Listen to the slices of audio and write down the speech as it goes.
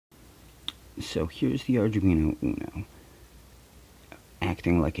So here's the Arduino Uno,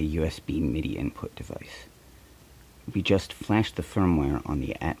 acting like a USB MIDI input device. We just flashed the firmware on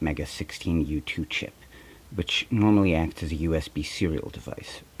the Atmega 16U2 chip, which normally acts as a USB serial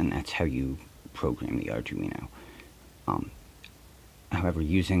device, and that's how you program the Arduino. However,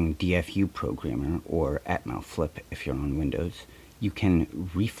 using dfu-programmer or atmel-flip if you're on Windows, you can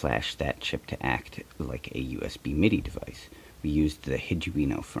reflash that chip to act like a USB MIDI device. We used the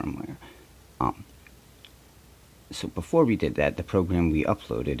Arduino firmware. So before we did that, the program we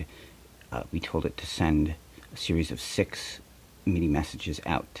uploaded, we told it to send a series of 6 MIDI messages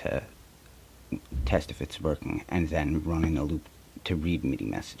out to test if it's working, and then run in a loop to read MIDI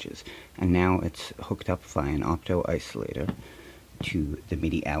messages. And now it's hooked up via an opto isolator to the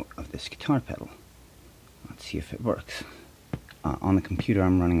MIDI out of this guitar pedal. Let's see if it works. On the computer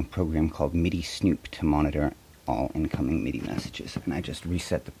I'm running a program called MIDI Snoop to monitor all incoming MIDI messages, and I just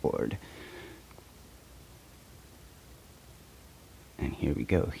reset the board. And here we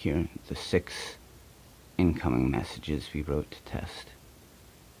go. Here are the 6 incoming messages we wrote to test.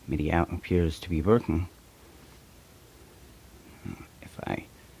 MIDI out appears to be working. If I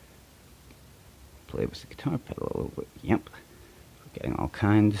play with the guitar pedal a little bit, yep, we're getting all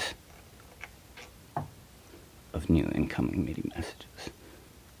kinds of new incoming MIDI messages.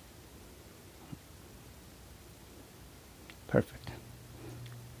 Perfect.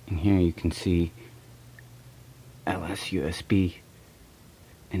 And here you can see LS USB.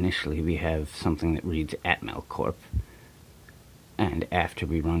 Initially we have something that reads Atmel Corp, and after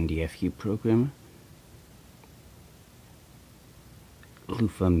we run dfu-programmer,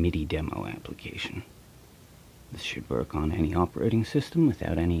 Lufa MIDI demo application. This should work on any operating system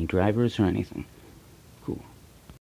without any drivers or anything.